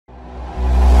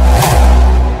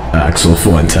Axel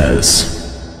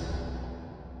Fuentes.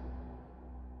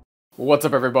 What's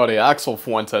up everybody, Axel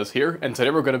Fuentes here, and today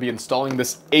we're going to be installing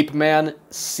this Apeman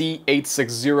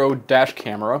C860 dash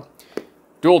camera,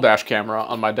 dual dash camera,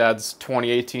 on my dad's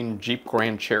 2018 Jeep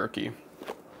Grand Cherokee.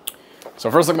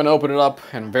 So first I'm going to open it up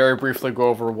and very briefly go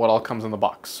over what all comes in the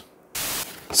box.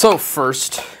 So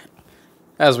first,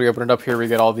 as we open it up here, we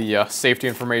get all the safety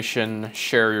information,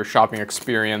 share your shopping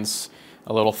experience,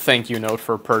 a little thank you note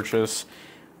for purchase,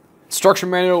 instruction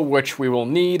manual, which we will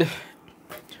need.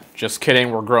 Just kidding,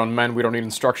 we're grown men, we don't need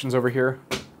instructions over here.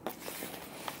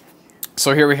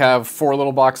 So here we have 4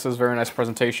 little boxes, very nice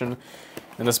presentation.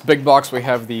 In this big box we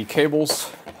have the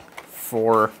cables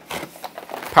for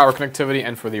power connectivity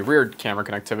and for the rear camera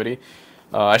connectivity.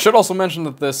 I should also mention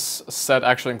that this set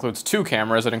actually includes 2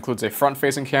 cameras. It includes a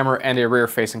front-facing camera and a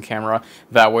rear-facing camera.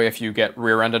 That way, if you get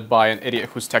rear-ended by an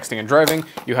idiot who's texting and driving,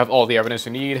 you have all the evidence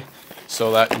you need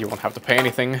so that you won't have to pay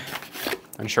anything.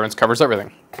 Insurance covers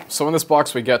everything. So in this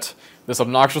box, we get this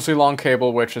obnoxiously long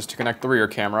cable, which is to connect the rear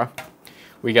camera.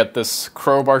 We get this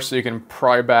crowbar so you can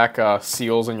pry back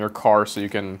seals in your car so you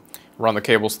can run the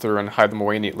cables through and hide them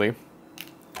away neatly.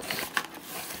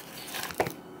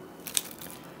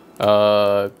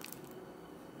 No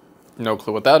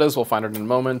clue what that is, we'll find it in a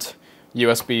moment.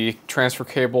 USB transfer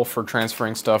cable for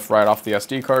transferring stuff right off the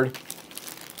SD card.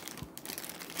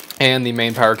 And the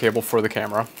main power cable for the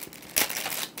camera.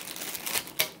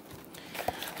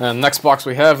 And next box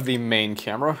we have the main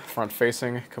camera, front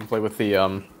facing, complete with the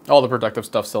all the protective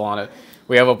stuff still on it.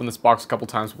 We have opened this box a couple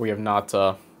times, but we have not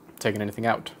taken anything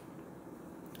out.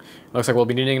 Looks like we'll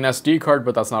be needing an SD card,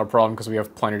 but that's not a problem because we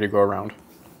have plenty to go around.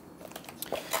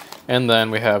 And then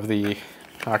we have the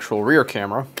actual rear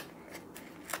camera.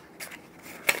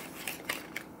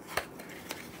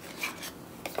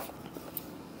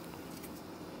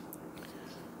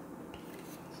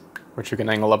 Which you can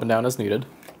angle up and down as needed.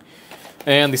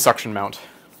 And the suction mount.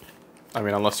 I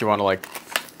mean, unless you want to, like,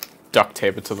 duct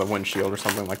tape it to the windshield or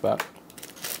something like that.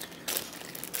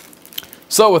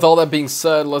 So, with all that being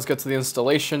said, let's get to the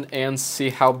installation and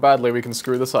see how badly we can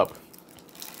screw this up.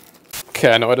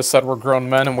 Okay, I know I just said we're grown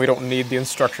men and we don't need the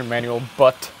instruction manual,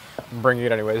 but I'm bringing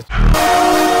it anyways.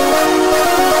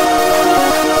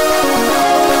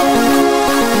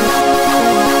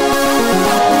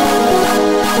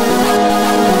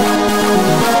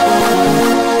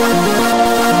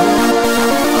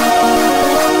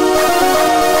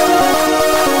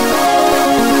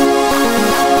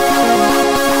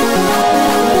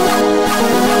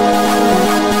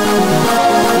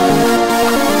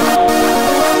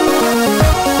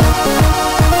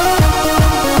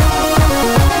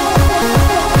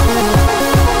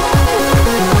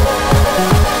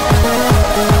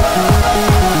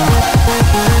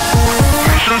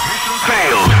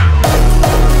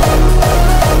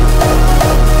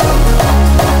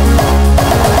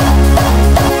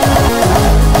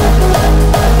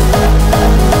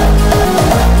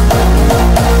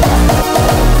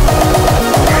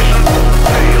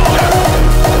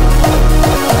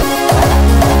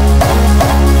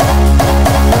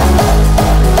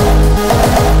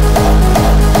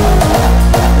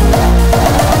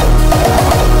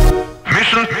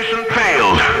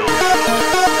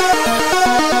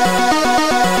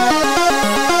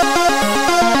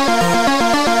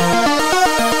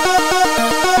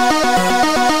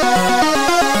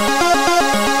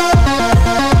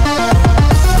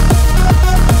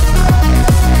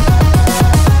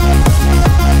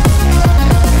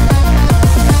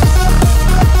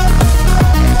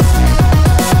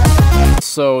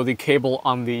 So the cable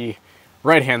on the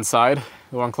right-hand side,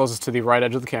 the one closest to the right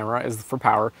edge of the camera, is for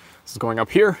power. This is going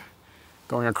up here,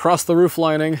 going across the roof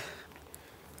lining,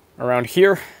 around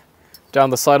here, down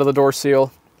the side of the door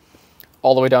seal,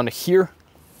 all the way down to here,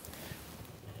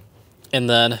 and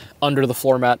then under the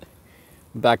floor mat,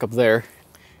 back up there,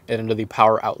 and into the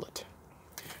power outlet.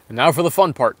 And now for the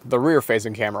fun part, the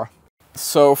rear-facing camera.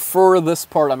 So for this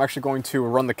part, I'm actually going to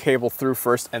run the cable through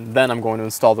first, and then I'm going to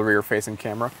install the rear-facing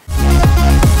camera.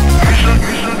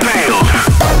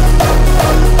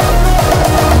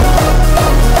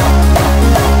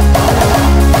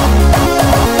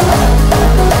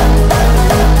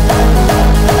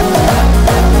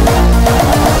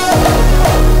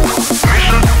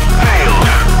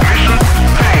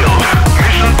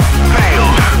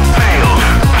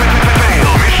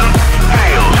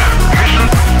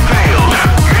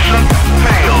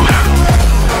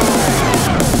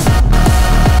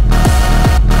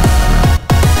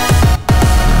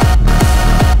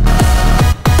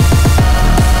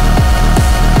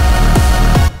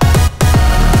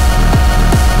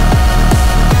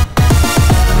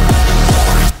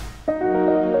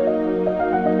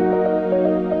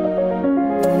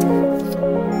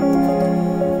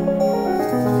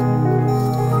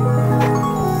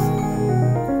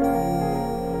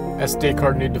 SD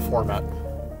card need to format.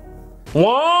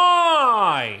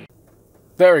 Why?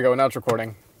 There we go, now it's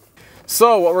recording.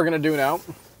 So what we're gonna do now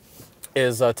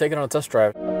is take it on a test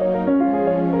drive.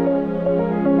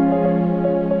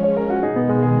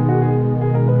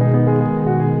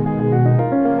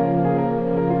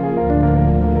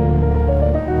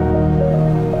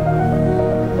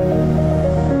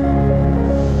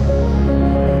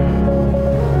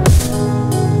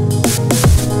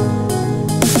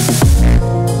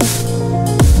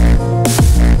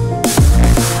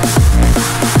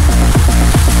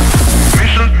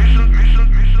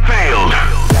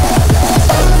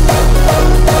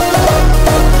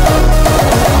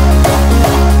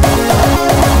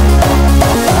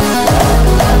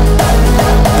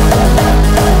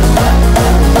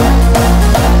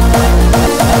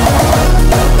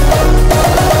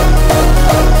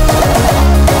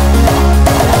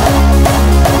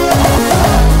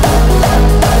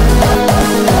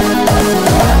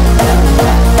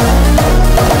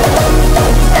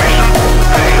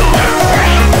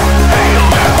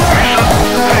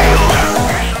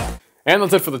 And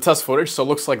that's it for the test footage, so it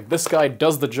looks like this guy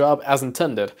does the job as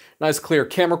intended. Nice clear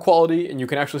camera quality, and you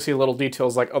can actually see little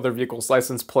details like other vehicles'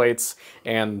 license plates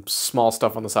and small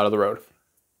stuff on the side of the road.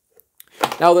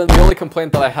 Now then, the only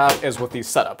complaint that I have is with the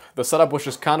setup. The setup was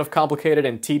just kind of complicated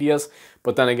and tedious,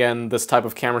 but then again, this type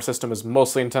of camera system is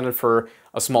mostly intended for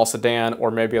a small sedan or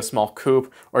maybe a small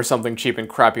coupe or something cheap and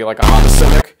crappy like a Honda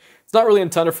Civic. It's not really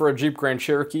intended for a Jeep Grand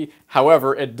Cherokee,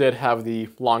 however, it did have the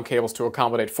long cables to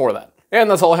accommodate for that. And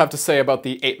that's all I have to say about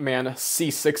the Apeman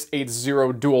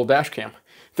C680 Dual Dashcam.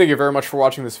 Thank you very much for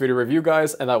watching this video review,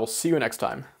 guys, and I will see you next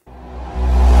time.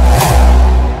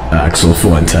 Axel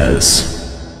Fuentes.